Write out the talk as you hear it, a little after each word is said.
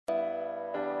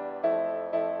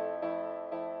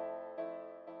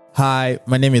Hi,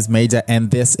 my name is Major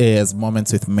and this is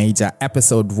Moments with Major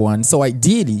episode 1. So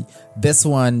ideally, this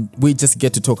one, we just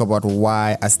get to talk about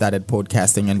why I started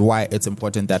podcasting and why it's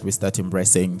important that we start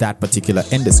embracing that particular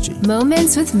industry.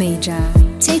 Moments with Major,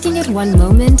 taking it one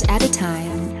moment at a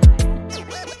time.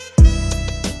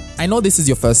 I know this is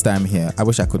your first time here. I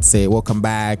wish I could say welcome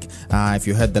back. If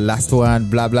you heard the last one,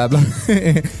 blah, blah, blah.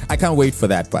 I can't wait for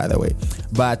that, by the way.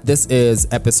 But this is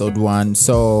episode 1.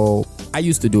 So I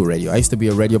used to do radio. I used to be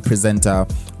a radio presenter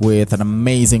with an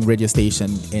amazing radio station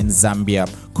in Zambia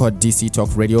called DC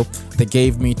Talk Radio. They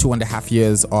gave me 2.5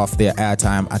 years of their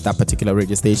airtime at that particular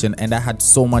radio station, and I had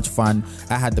so much fun.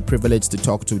 I had the privilege to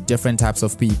talk to different types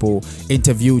of people,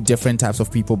 interview different types of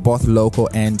people, both local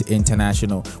and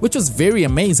international, which was very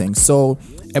amazing. So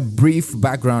a brief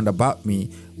background about me.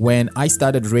 When I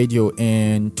started radio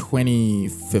in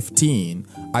 2015,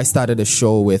 I started a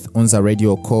show with Unza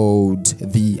Radio called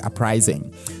The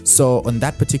Uprising. So on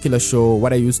that particular show,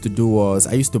 what I used to do was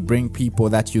I used to bring people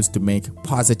that used to make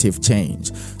positive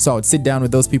change. So I would sit down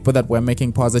with those people that were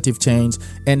making positive change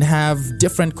and have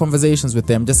different conversations with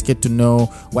them, just get to know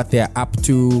what they're up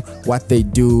to, what they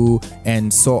do,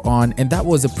 and so on. And that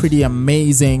was a pretty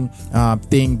amazing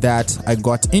thing that I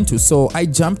got into. So I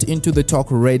jumped into the talk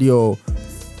radio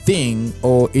thing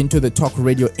or into the talk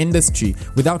radio industry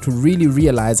without really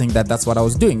realizing that that's what I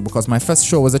was doing, because my first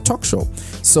show was a talk show.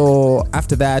 So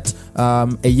after that,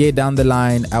 a year down the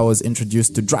line, I was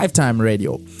introduced to Drive Time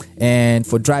Radio. And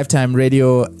for Drive Time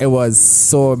Radio, it was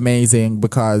so amazing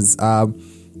because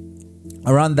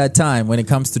around that time, when it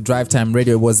comes to Drive Time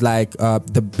Radio, it was like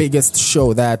the biggest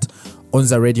show that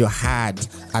Unza Radio had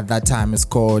at that time is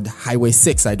called Highway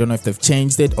 6. I don't know if they've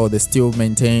changed it or they still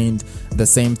maintained the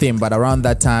same thing, but around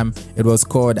that time it was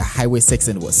called Highway 6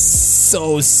 and it was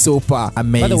so super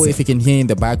amazing. By the way, if you can hear in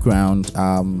the background,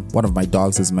 one of my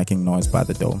dogs is making noise by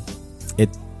the door. It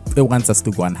wants us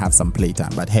to go and have some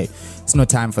playtime, but hey, it's no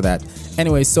time for that.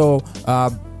 Anyway, so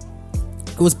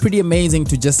it was pretty amazing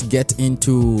to just get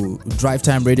into Drive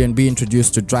Time Radio and be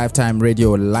introduced to Drive Time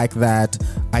Radio like that.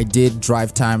 I did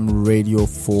Drive Time Radio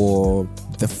for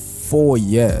the 4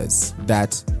 years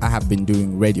that I have been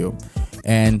doing radio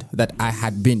and that I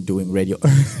had been doing radio.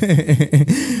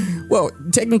 Well,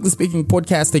 technically speaking,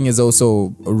 podcasting is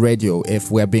also radio,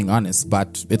 if we're being honest,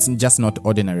 but it's just not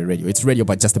ordinary radio. It's radio,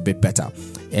 but just a bit better.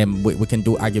 And we can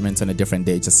do arguments on a different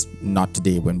day, just not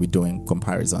today when we're doing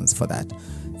comparisons for that.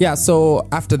 Yeah, so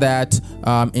after that,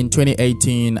 in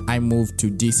 2018, I moved to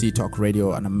DC Talk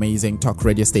Radio, an amazing talk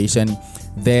radio station.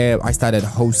 There, I started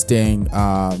hosting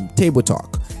Table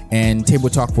Talk. And Table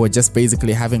Talk were just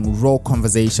basically having raw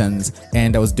conversations.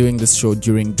 And I was doing this show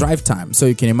during drive time. So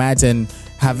you can imagine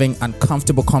having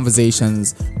uncomfortable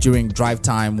conversations during drive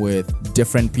time with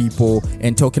different people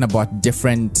and talking about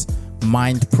different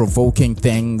mind-provoking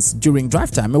things during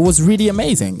drive time. It was really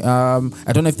amazing. I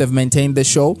don't know if they've maintained the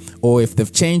show or if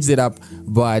they've changed it up,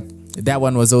 but that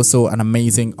one was also an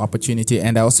amazing opportunity.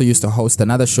 And I also used to host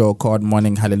another show called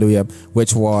Morning Hallelujah,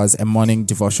 which was a morning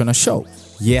devotional show.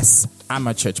 Yes, I'm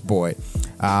a church boy.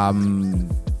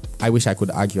 I wish I could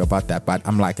argue about that, but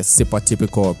I'm like a super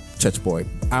typical church boy.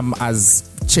 I'm as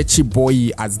churchy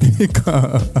boy as they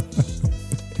come.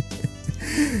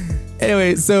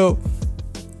 Anyway, so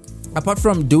apart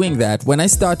from doing that, when I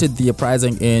started The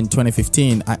Uprising in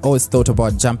 2015, I always thought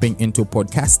about jumping into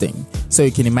podcasting. So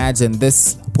you can imagine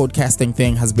this podcasting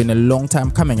thing has been a long time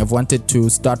coming. I've wanted to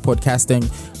start podcasting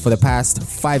for the past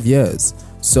 5 years.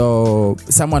 So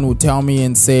someone would tell me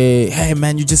and say, hey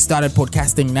man, you just started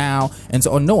podcasting now. And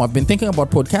so, oh no, I've been thinking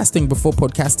about podcasting before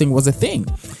podcasting was a thing.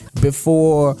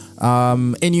 Before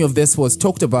any of this was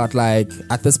talked about, like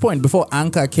at this point, before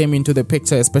Anchor came into the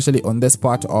picture, especially on this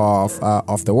part of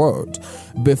the world,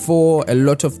 before a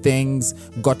lot of things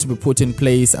got to be put in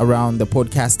place around the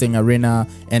podcasting arena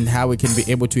and how we can be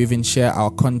able to even share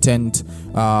our content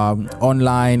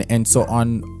online and so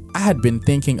on, I had been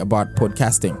thinking about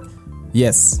podcasting.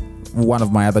 Yes, one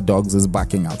of my other dogs is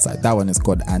barking outside. That one is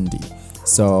called Andy.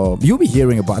 So you'll be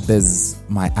hearing about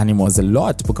my animals a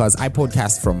lot because I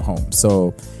podcast from home.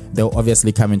 So they'll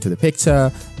obviously come into the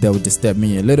picture. They'll disturb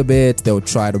me a little bit. They'll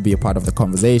try to be a part of the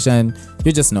conversation.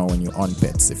 You just know when you own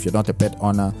pets. If you're not a pet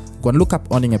owner, go and look up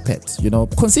owning a pet.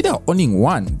 Consider owning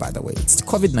one, by the way. It's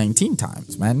COVID-19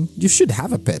 times, man. You should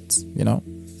have a pet,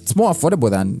 It's more affordable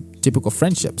than typical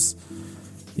friendships.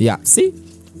 Yeah, see?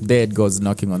 There it goes,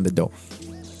 knocking on the door.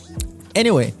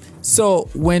 Anyway, so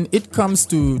when it comes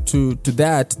to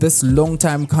that, this long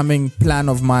time coming plan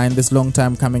of mine, this long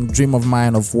time coming dream of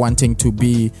mine of wanting to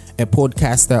be a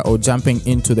podcaster or jumping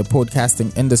into the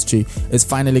podcasting industry is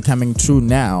finally coming true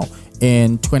now.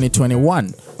 in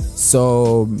 2021.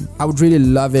 So I would really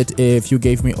love it if you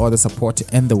gave me all the support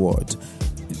in the world.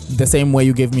 The same way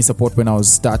you gave me support when I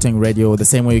was starting radio, the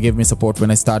same way you gave me support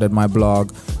when I started my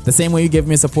blog, the same way you gave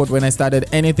me support when I started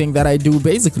anything that I do,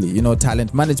 basically,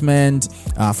 talent management,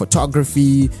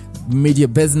 photography, media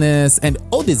business, and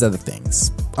all these other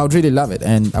things. I would really love it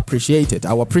and appreciate it.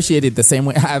 I will appreciate it the same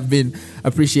way I've been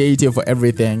appreciative for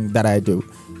everything that I do.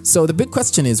 So the big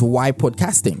question is, why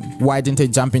podcasting? Why didn't I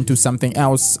jump into something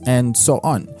else and so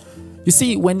on? You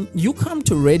see, when you come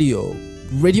to radio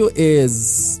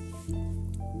is,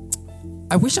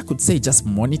 I wish I could say just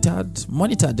monitored.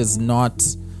 Monitored is not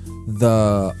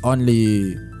the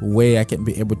only way I can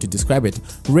be able to describe it.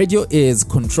 Radio is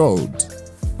controlled,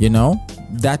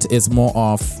 That is more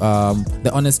of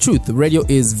the honest truth. Radio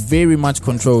is very much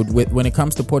controlled. When it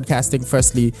comes to podcasting,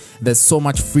 firstly, there's so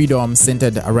much freedom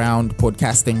centered around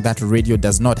podcasting that radio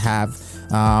does not have.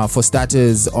 For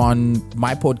starters, on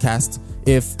my podcast,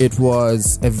 if it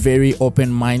was a very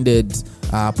open-minded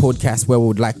podcast where we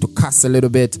would like to cuss a little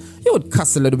bit, you would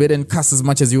cuss a little bit and cuss as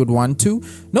much as you would want to.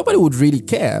 Nobody would really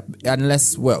care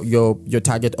unless, your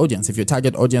target audience. If your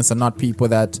target audience are not people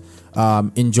that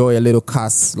enjoy a little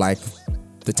cuss, like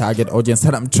the target audience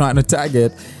that I'm trying to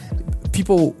target,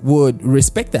 people would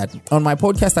respect that. On my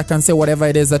podcast, I can say whatever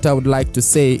it is that I would like to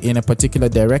say in a particular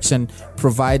direction,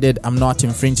 provided I'm not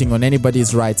infringing on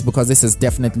anybody's rights, because this is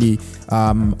definitely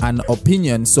an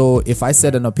opinion. So if I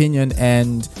said an opinion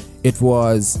and it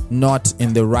was not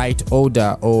in the right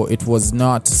order, or it was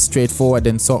not straightforward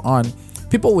and so on,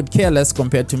 people would care less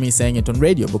compared to me saying it on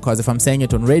radio, because if I'm saying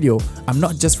it on radio, I'm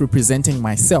not just representing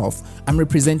myself, I'm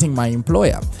representing my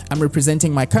employer, I'm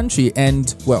representing my country,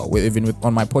 and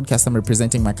on my podcast, I'm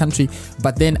representing my country,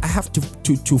 but then I have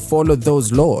to follow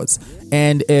those laws.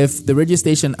 And if the radio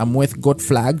station I'm with got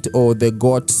flagged, or they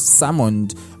got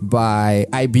summoned by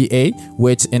IBA,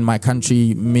 which in my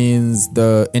country means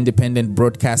the Independent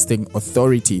Broadcasting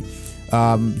Authority,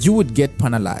 you would get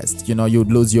penalized. You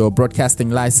would lose your broadcasting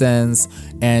license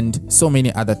and so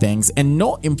many other things. And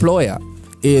no employer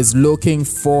is looking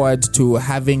forward to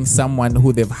having someone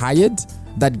who they've hired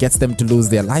that gets them to lose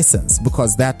their license,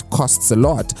 because that costs a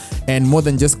lot. And more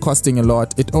than just costing a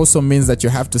lot, it also means that you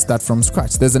have to start from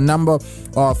scratch. There's a number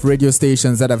of radio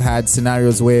stations that have had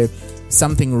scenarios where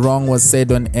something wrong was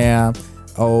said on air,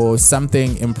 or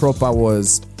something improper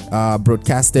was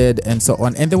broadcasted and so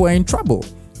on, and they were in trouble.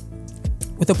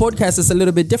 With a podcast, it's a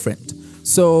little bit different.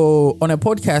 So on a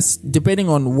podcast, depending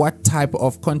on what type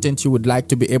of content you would like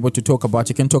to be able to talk about,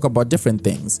 you can talk about different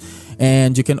things.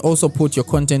 And you can also put your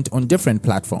content on different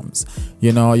platforms.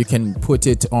 You can put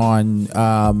it on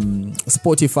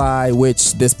Spotify,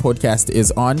 which this podcast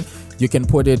is on. You can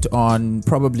put it on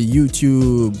probably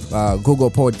YouTube, Google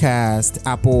Podcast,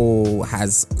 Apple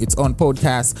has its own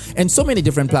podcast, and so many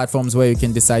different platforms where you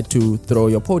can decide to throw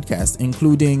your podcast,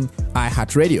 including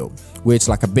iHeartRadio, which,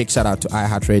 like, a big shout out to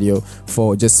iHeartRadio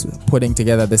for just putting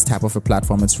together this type of a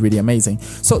platform. It's really amazing.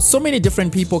 So many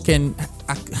different people can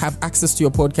have access to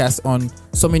your podcast on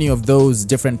so many of those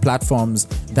different platforms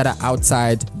that are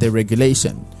outside the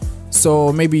regulation.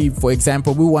 So maybe, for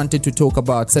example, we wanted to talk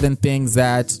about certain things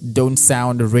that don't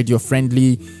sound radio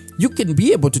friendly. You can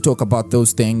be able to talk about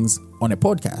those things on a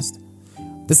podcast.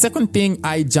 The second thing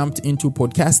I jumped into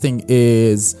podcasting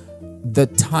is the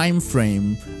time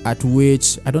frame at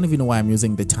which, I don't even know why I'm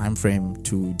using the time frame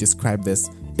to describe this.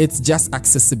 It's just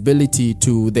accessibility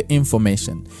to the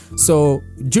information. So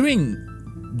during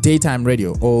daytime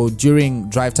radio or during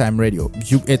drive time radio,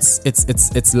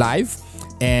 it's live.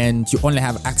 And you only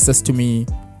have access to me.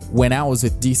 When I was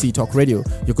with DC Talk Radio,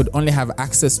 you could only have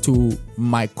access to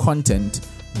my content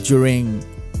during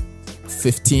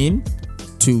 15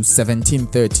 to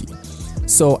 17:30.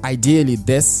 So ideally,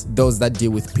 those that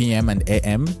deal with PM and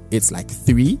AM, it's like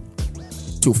 3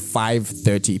 to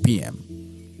 5:30 PM.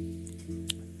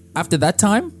 After that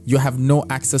time, you have no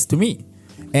access to me.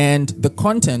 And the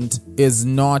content is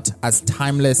not as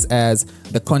timeless as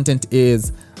the content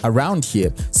is around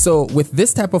here. So with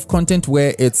this type of content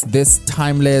where it's this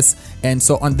timeless and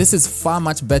so on, this is far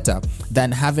much better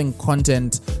than having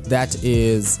content that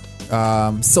is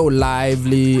so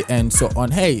lively and so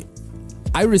on. Hey,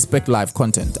 I respect live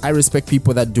content. I respect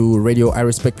people that do radio. I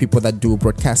respect people that do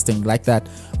broadcasting like that.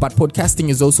 But podcasting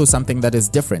is also something that is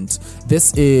different.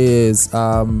 This is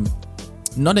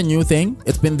not a new thing.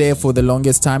 It's been there for the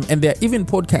longest time. And there are even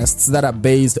podcasts that are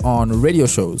based on radio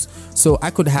shows. So I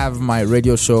could have my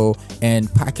radio show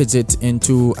and package it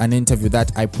into an interview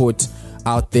that I put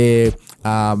out there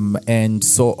and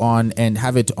so on, and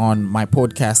have it on my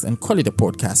podcast and call it a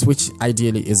podcast, which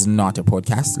ideally is not a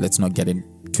podcast. Let's not get it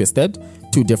twisted.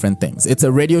 two different things. It's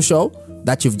a radio show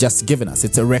that you've just given us.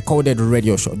 It's a recorded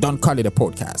radio show. Don't call it a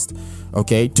podcast.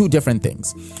 Okay, two different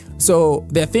things. So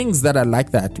there are things that are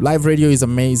like that. Live radio is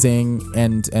amazing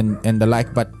and the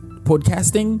like, but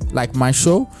podcasting, like my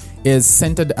show, is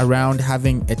centered around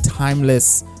having a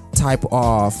timeless type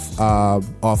of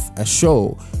a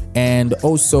show. And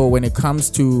also when it comes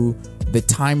to the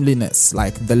timeliness,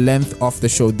 like the length of the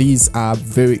show, these are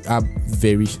very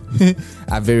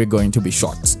going to be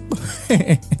short.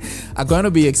 Are going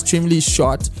to be extremely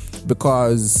short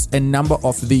because a number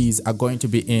of these are going to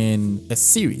be in a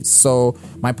series. So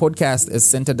my podcast is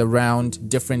centered around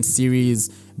different series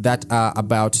that are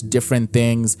about different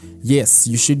things. Yes,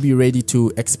 you should be ready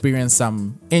to experience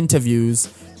some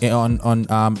interviews on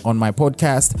my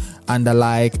podcast and the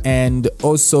like, and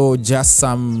also just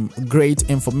some great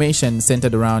information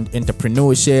centered around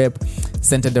entrepreneurship,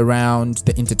 centered around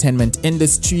the entertainment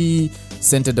industry,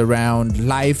 centered around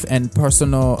life and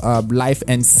personal life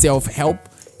and self-help,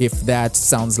 if that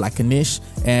sounds like a niche,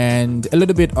 and a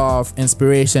little bit of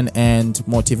inspiration and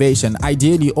motivation.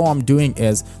 Ideally, all I'm doing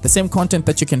is the same content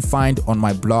that you can find on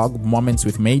my blog, Moments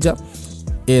with Major,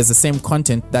 is the same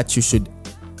content that you should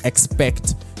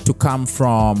expect to come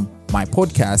from my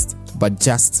podcast, but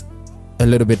just a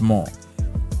little bit more.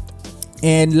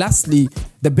 And lastly,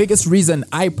 the biggest reason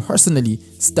I personally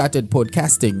started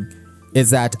podcasting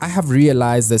is that I have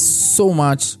realized there's so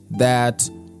much that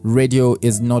radio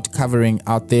is not covering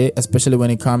out there, especially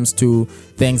when it comes to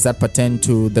things that pertain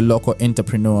to the local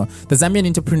entrepreneur. The Zambian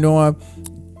entrepreneur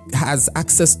has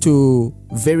access to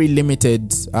very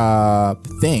limited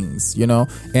things,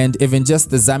 and even just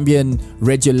the Zambian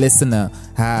radio listener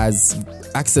has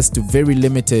access to very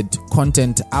limited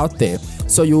content out there.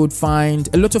 So you would find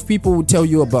a lot of people would tell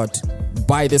you about,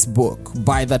 buy this book,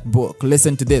 buy that book,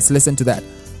 listen to this, listen to that.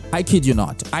 I kid you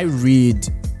not, I read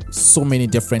so many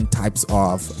different types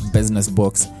of business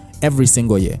books every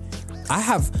single year. I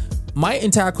have my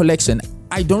entire collection.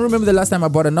 I don't remember the last time I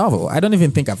bought a novel. I don't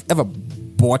even think I've ever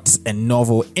bought a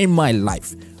novel in my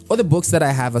life. All the books that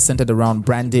I have are centered around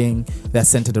branding, they're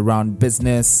centered around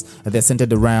business, they're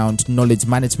centered around knowledge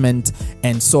management,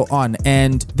 and so on.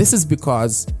 And this is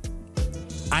because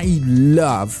I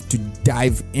love to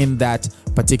dive in that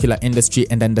particular industry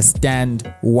and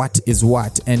understand what is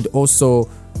what, and also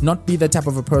not be the type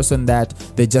of a person that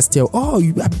they just tell, oh,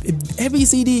 you have A, B,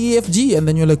 C, D, E, F, G, and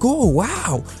then you're like, oh,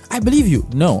 wow, I believe you.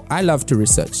 No, I love to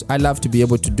research. I love to be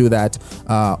able to do that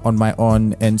on my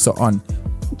own and so on.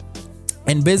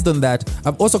 And based on that,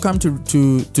 I've also come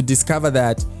to discover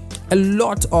that a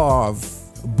lot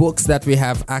of books that we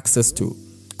have access to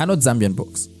are not Zambian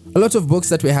books. A lot of books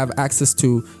that we have access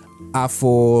to are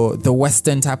for the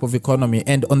Western type of economy.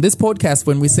 And on this podcast,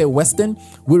 when we say Western,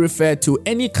 we refer to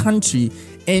any country,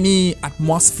 any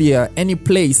atmosphere, any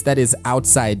place that is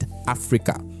outside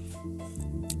Africa.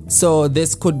 So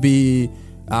this could be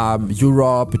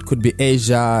Europe, it could be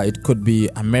Asia, it could be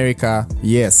America.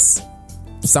 Yes,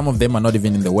 some of them are not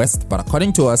even in the West, but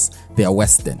according to us, they are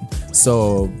Western.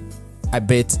 So I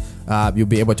bet you'll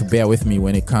be able to bear with me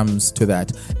when it comes to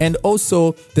that. And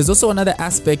also, there's also another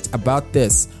aspect about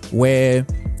this where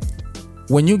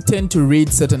when you tend to read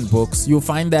certain books, you'll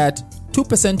find that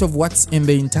 2% of what's in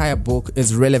the entire book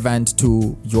is relevant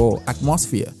to your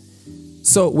atmosphere.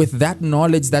 So with that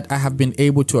knowledge that I have been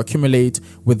able to accumulate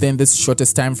within this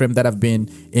shortest time frame that I've been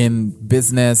in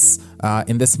business,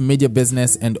 in this media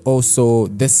business, and also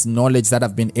this knowledge that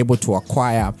I've been able to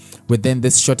acquire within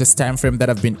this shortest time frame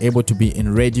that I've been able to be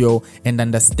in radio and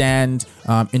understand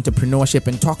entrepreneurship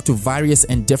and talk to various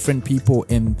and different people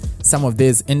in some of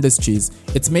these industries,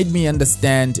 it's made me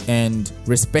understand and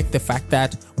respect the fact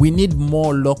that we need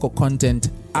more local content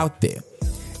out there.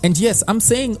 And yes, I'm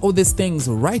saying all these things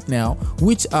right now,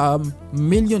 which are $1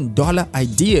 million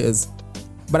ideas,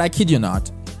 but I kid you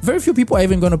not, very few people are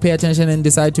even going to pay attention and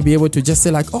decide to be able to just say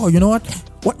like, oh, you know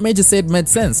what Major said made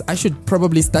sense. I should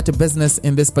probably start a business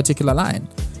in this particular line.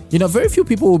 Very few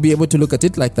people will be able to look at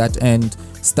it like that and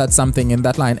start something in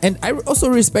that line. And I also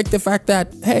respect the fact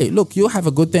that, hey, look, you have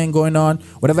a good thing going on.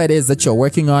 Whatever it is that you're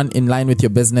working on in line with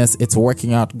your business, it's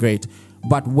working out great.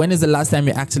 But when is the last time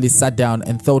you actually sat down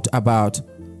and thought about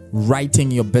writing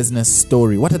your business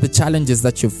story? What are the challenges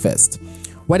that you've faced?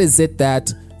 What is it that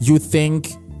you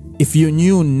think if you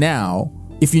knew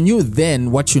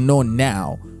then what you know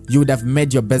now, you would have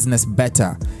made your business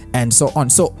better, and so on?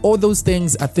 So all those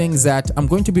things are things that I'm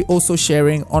going to be also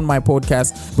sharing on my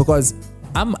podcast, because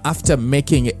I'm after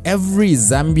making every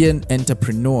Zambian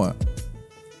entrepreneur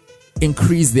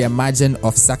increase their margin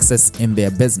of success in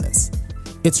their business.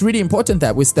 it's really important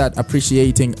that we start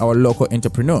appreciating our local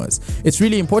entrepreneurs. It's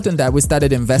really important that we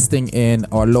started investing in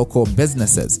our local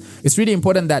businesses. It's really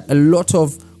important that a lot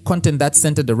of content that's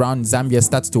centered around Zambia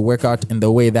starts to work out in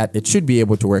the way that it should be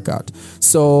able to work out.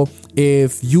 So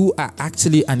if you are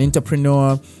actually an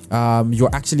entrepreneur,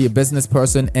 you're actually a business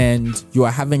person and you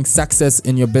are having success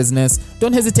in your business,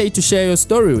 don't hesitate to share your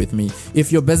story with me.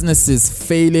 If your business is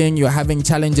failing, you're having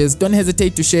challenges, don't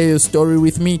hesitate to share your story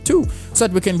with me too, so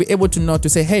that we can be able to know to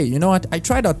say, hey, you know what, I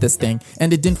tried out this thing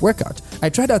and it didn't work out. I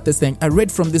tried out this thing, I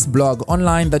read from this blog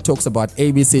online that talks about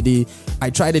ABCD, I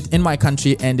tried it in my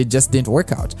country and it just didn't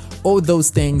work out. All those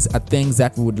things are things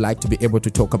that we would like to be able to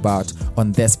talk about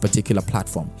on this particular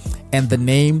platform. And the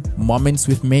name Moments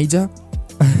with Major,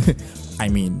 I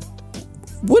mean,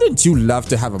 wouldn't you love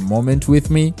to have a moment with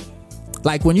me?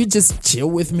 Like when you just chill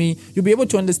with me, you'll be able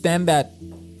to understand that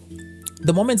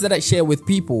the moments that I share with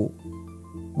people,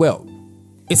 well,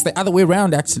 it's the other way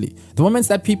around actually. The moments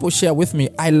that people share with me,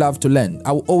 I love to learn.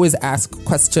 I will always ask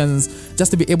questions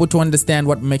just to be able to understand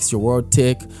what makes your world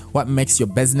tick, what makes your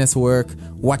business work,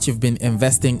 what you've been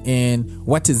investing in,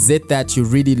 what is it that you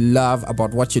really love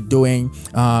about what you're doing,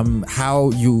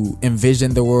 how you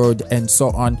envision the world and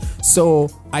so on. So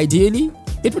ideally,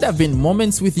 it would have been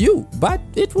moments with you, but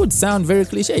it would sound very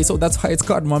cliche. So that's why it's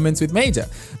called Moments with Major,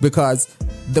 because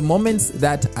the moments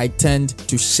that I tend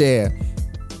to share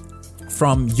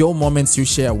from your moments you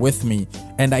share with me,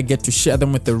 and I get to share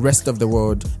them with the rest of the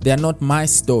world. They are not my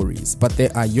stories, but they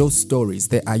are your stories.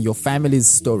 They are your family's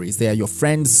stories. They are your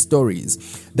friends' stories.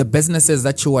 The businesses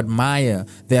that you admire,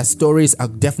 their stories are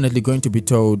definitely going to be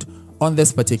told on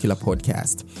this particular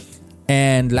podcast.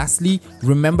 And lastly,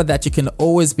 remember that you can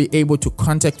always be able to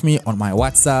contact me on my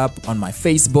WhatsApp, on my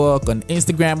Facebook, on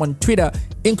Instagram, on Twitter,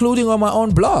 including on my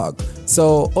own blog.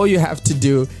 So all you have to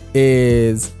do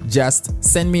is just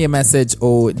send me a message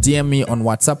or DM me on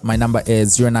WhatsApp. My number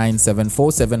is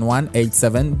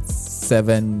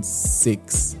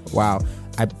 0974718776. Wow.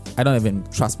 I don't even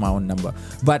trust my own number.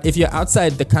 But if you're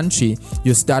outside the country,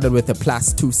 you started with a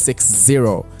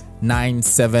 +260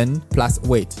 97 plus,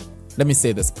 wait, let me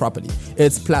say this properly.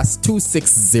 It's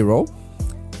 +260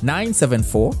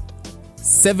 974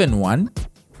 71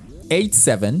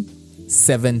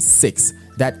 8776.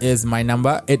 That is my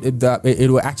number. It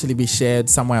will actually be shared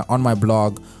somewhere on my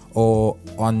blog or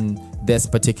on this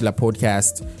particular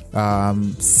podcast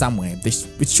somewhere.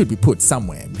 It should be put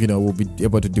somewhere. We'll be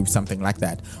able to do something like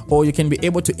that. Or you can be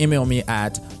able to email me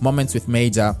at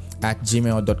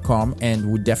momentswithmajor@gmail.com,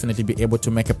 and we'll definitely be able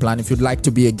to make a plan. If you'd like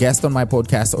to be a guest on my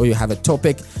podcast, or you have a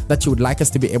topic that you would like us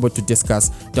to be able to discuss,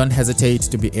 don't hesitate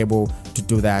to be able to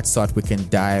do that so that we can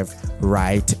dive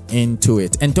right into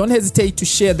it. And don't hesitate to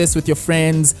share this with your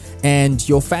friends and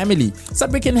your family so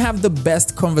that we can have the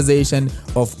best conversation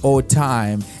of all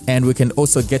time, and we can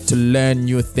also get to learn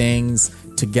new things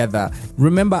together.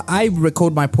 Remember, I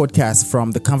record my podcast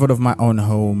from the comfort of my own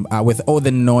home with all the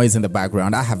noise in the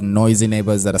background. I have noisy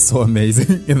neighbors that are so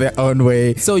amazing in their own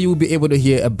way. So you will be able to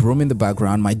hear a broom in the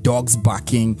background, my dogs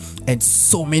barking, and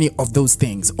so many of those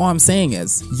things. All I'm saying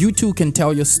is, you too can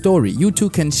tell your story. You too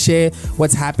can share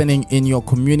what's happening in your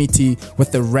community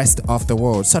with the rest of the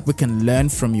world so that we can learn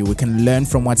from you. We can learn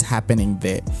from what's happening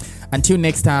there. Until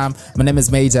next time, my name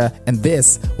is Major, and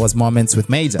this was Moments with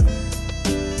Major.